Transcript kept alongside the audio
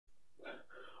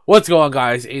What's going on,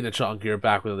 guys? Ain't a Chunk here,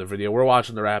 back with another video. We're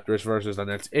watching the Raptors versus the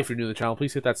Nets. If you're new to the channel,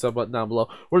 please hit that sub button down below.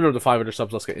 We're going to 500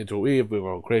 subs. Let's get into it. We've been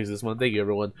going crazy this month. Thank you,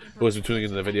 everyone who has been tuning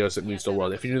into the videos. It means the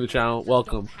world. If you're new to the channel,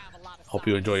 welcome. Hope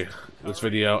you enjoy this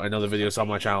video and other videos on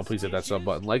my channel. Please hit that sub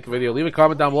button. Like the video. Leave a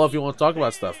comment down below if you want to talk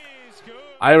about stuff.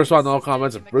 I respond to all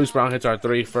comments. If Bruce Brown hits our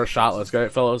three, first shot. Let's get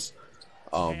it, fellas.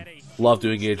 Love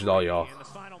to engage with all y'all.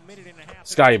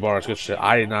 Scotty Barnes, good shit.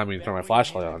 I did not mean to turn my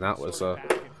flashlight on. That was,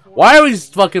 why are we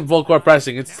fucking full court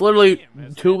pressing? It's literally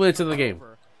 2 minutes in the game.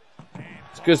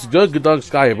 It's just good dunk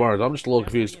Scotty Barnes. I'm just a little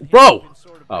confused. Bro!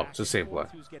 Oh, it's the same play.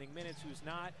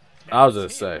 I was gonna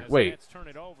say. Wait.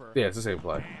 Yeah, it's the same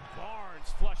play.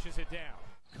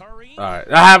 Alright,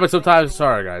 that happens sometimes.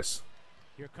 Sorry, guys.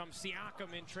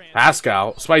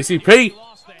 Pascal. Spicy P!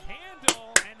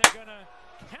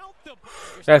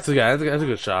 That's a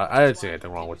good shot. I didn't see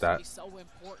anything wrong with that.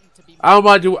 I don't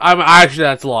mind. Actually,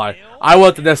 that's a lie. I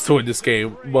want the Nets to win this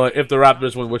game, but if the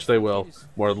Raptors win, which they will,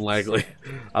 more than likely,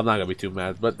 I'm not gonna be too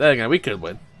mad. But then again, we could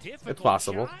win. It's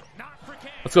possible.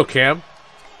 Let's go, Cam.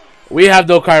 We have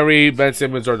no Kyrie, Ben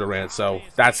Simmons, or Durant, so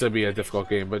that's gonna be a difficult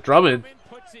game. But Drummond,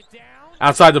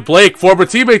 outside the Blake, former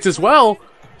teammates as well.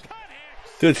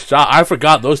 Good shot. I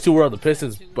forgot those two were on the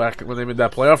Pistons back when they made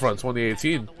that playoff run,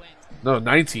 2018. No,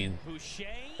 19.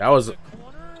 That was a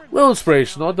little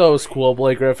inspirational. That was cool.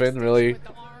 Blake Griffin really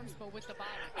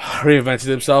reinvented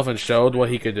himself and showed what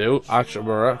he could do.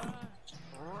 Achimura.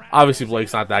 Obviously,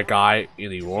 Blake's not that guy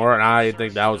anymore, and I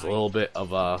think that was a little bit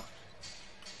of a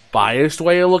biased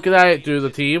way of looking at it through the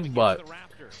team, but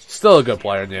still a good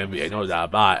player in the NBA, no doubt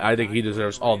about it. I think he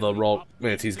deserves all the role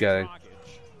minutes he's getting.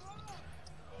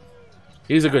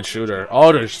 He's a good shooter.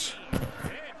 Aldridge.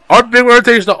 Our big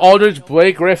rotation to Aldridge,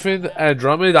 Blake Griffin, and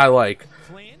Drummond, I like.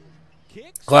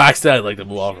 Claxton, I'd like to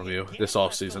move on from you this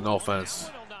offseason. No offense.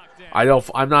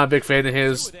 I'm not a big fan of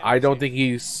his. I don't think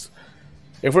he's.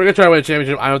 If we're gonna try to win a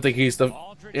championship, I don't think he's the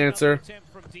answer.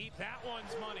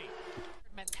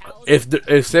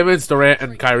 If Simmons, Durant,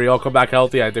 and Kyrie all come back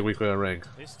healthy, I think we could win a ring.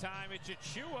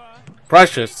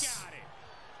 Precious.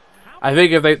 I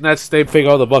think if they pick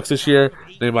all the Bucks this year,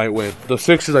 they might win. The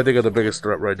Sixers, I think, are the biggest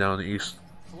threat right now in the East.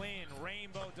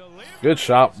 Good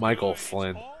shot, Michael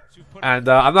Flynn. And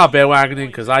I'm not bandwagoning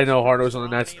because I know Harden's on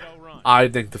the Nets. I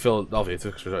think the Philadelphia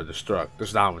Sixers are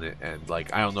just dominant, and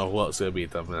like I don't know who else will beat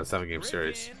them in a 7-game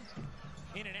series.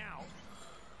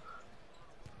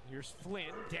 Here's Flynn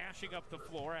dashing up the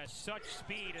floor at such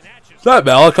speed, and that's is that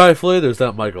Malachi Flynn or is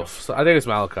that Michael? I think it's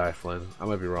Malachi Flynn. I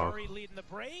might be wrong.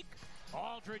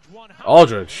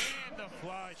 Aldridge.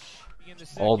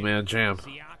 Old man jam.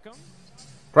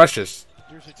 Precious.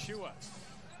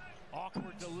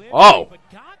 Oh!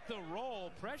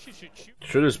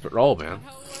 Should just roll, man.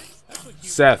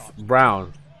 Seth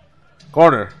Brown.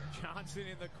 Corner.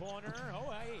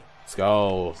 Let's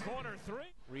go.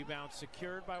 Rebound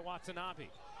secured by Watanabe.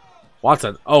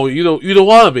 Watson. Oh, you don't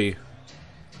want to be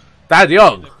that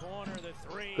young.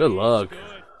 Good luck.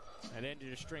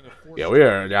 Yeah, we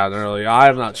are down early.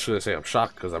 I'm not sure to say I'm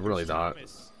shocked because I'm really not.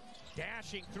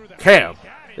 Cam.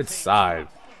 It's side.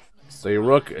 The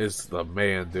Rook is the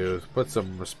man, dude. Put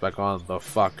some respect on the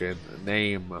fucking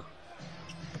name.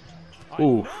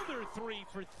 Ooh.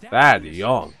 That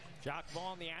young.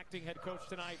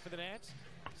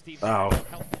 Oh.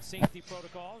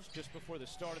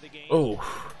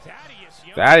 Oh.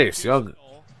 Thaddeus Young.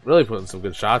 Really putting some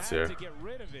good shots here.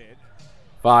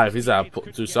 5. He's got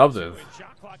to do something.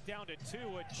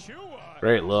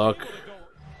 Great look.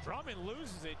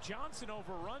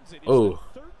 Oh.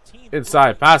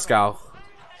 Inside, Pascal.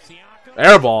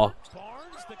 Airball.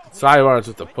 Sidearms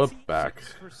with the putback.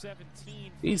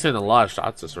 He's hitting a lot of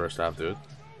shots this first half, dude.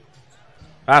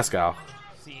 Pascal.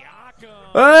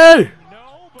 Hey!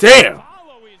 Damn!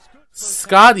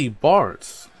 Scotty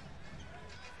Barnes.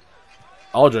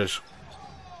 Aldridge.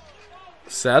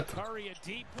 Seth.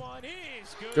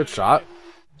 Good shot.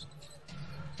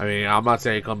 I mean, I'm not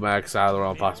saying comebacks out of the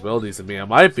wrong possibilities to me. It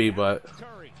might be, but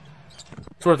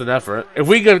it's worth an effort. If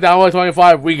we get down by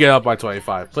 25, we get up by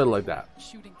 25. Put it like that.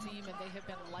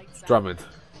 Drummond.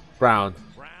 Brown.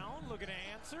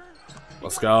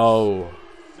 Let's go.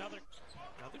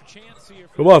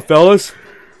 Come on, fellas.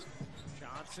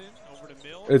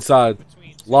 Inside.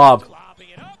 Lob.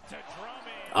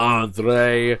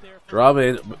 Andre.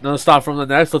 Drummond. No stop from the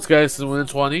Nets. Let's get us to win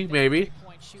 20, maybe.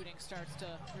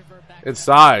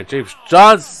 Inside. James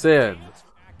Johnson.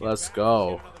 Let's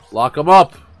go. Lock him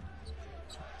up.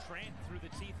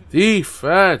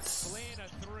 Defense.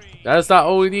 That's not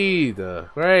what we need.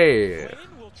 Great.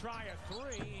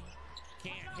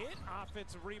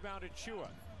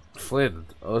 Flynn,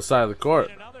 other side of the court.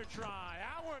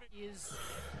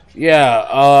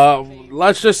 Yeah,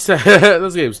 let's just say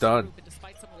this game's done.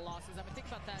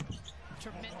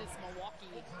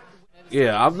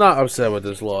 Yeah, I'm not upset with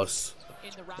this loss.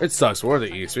 It sucks. We're in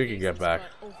the East. We can get back.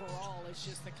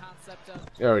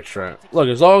 Yeah, Trent. Look,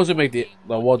 as long as we make the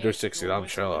 1-16, I'm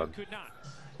chilling.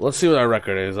 Let's see what our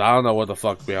record is. I don't know what the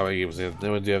fuck we have games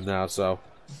in now, so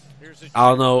I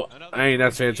don't know. I ain't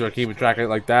that fans who are keeping track of it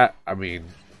like that. I mean,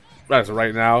 that's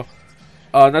right now.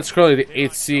 That's currently the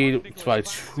 8th seed. It's by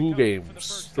 3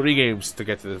 games to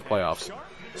get to the playoffs.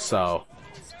 So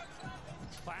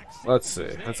let's see.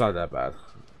 That's not that bad.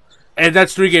 And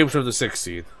that's 3 games from the 6th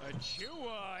seed.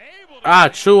 Ah,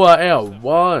 Chua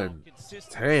L1.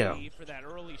 Damn.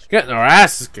 Getting our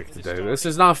asses kicked today. This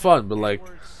is not fun, but like,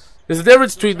 there's a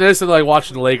difference between this and like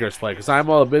watching the Lakers play. Because I'm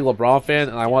a big LeBron fan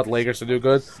and I want the Lakers to do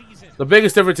good. The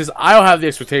biggest difference is I don't have the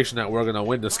expectation that we're gonna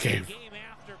win this game.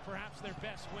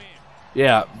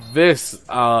 Yeah, this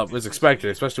is expected,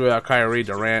 especially without Kyrie,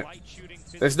 Durant.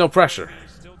 There's no pressure.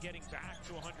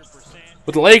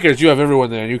 With the Lakers, you have everyone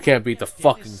there, and you can't beat the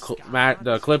fucking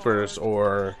the Clippers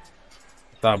or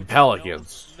the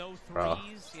Pelicans, bro.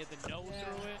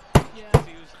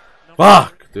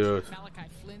 Fuck, dude.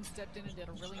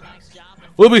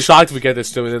 We'll be shocked if we get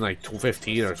this to within like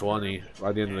 15 or 20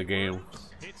 by the end of the game.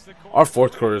 Our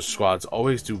fourth quarter squads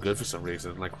always do good for some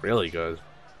reason, like really good.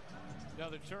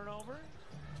 Another turnover.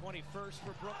 21st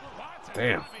for Brooklyn.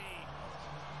 Damn.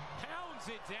 Pounds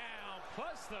it down,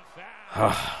 plus the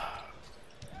foul.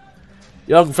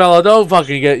 Young fella, don't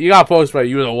fucking get. You got post by.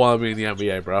 You don't want to be in the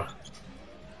NBA, bro.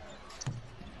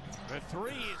 The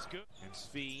 3 is good.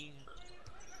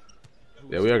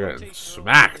 Yeah, we are getting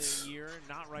smacked.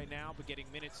 Not right now, but getting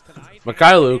minutes tonight.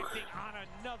 Luke.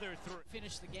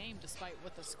 Finish the game despite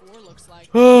what the score looks like.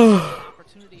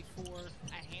 Opportunity for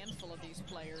a handful of these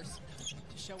players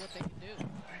to show what they can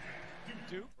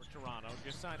do. Toronto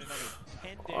just signed another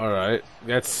 10-day. All right,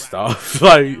 that's stuff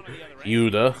like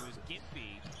Yuta.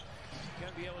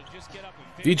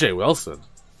 DJ Wilson.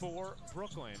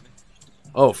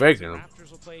 Oh, fake him.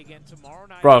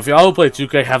 Bro, if y'all who play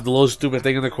 2K have the little stupid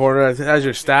thing in the corner as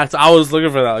your stats, I was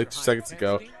looking for that like 2 seconds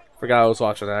ago. Forgot I was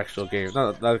watching an actual game.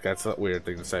 No, that's a weird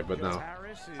thing to say, but no.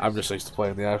 I'm just used to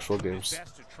playing the actual games.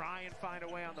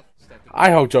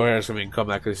 I hope Joe Harris can come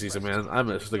back this season, man. I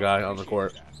miss the guy on the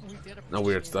court. No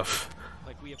weird stuff.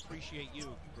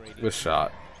 Good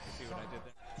shot.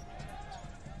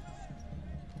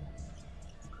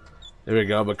 There we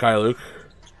go, but Luke.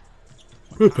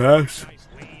 Good pass.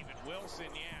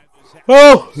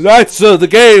 Oh, that's the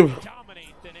game.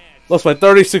 Lost by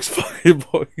 36 fucking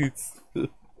points.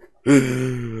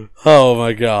 Oh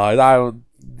my god.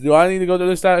 Do I need to go to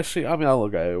this stat sheet? I mean, I'll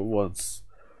look at it once.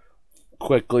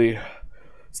 Quickly.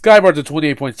 Skybar to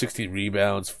 28.16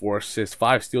 rebounds, 4 assists,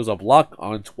 5 steals, a block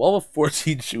on 12 of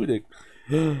 14 shooting.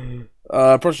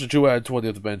 Pressure 2 had 20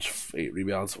 at the bench, 8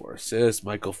 rebounds, 4 assists.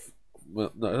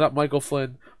 No, not Michael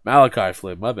Flynn. Malachi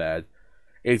Flynn, my bad.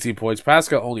 18 points.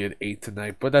 Pascal only had 8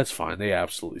 tonight, but that's fine. They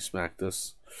absolutely smacked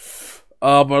us.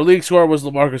 Our league score was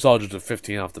LaMarcus Aldridge with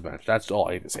 15 off the bench. That's all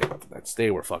I need to say about the Nets. They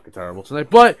were fucking terrible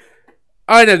tonight, but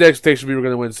I didn't have the expectation we were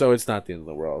going to win, so it's not the end of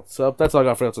the world. So that's all I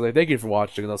got for you today. Thank you for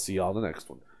watching, and I'll see y'all in the next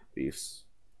one. Peace.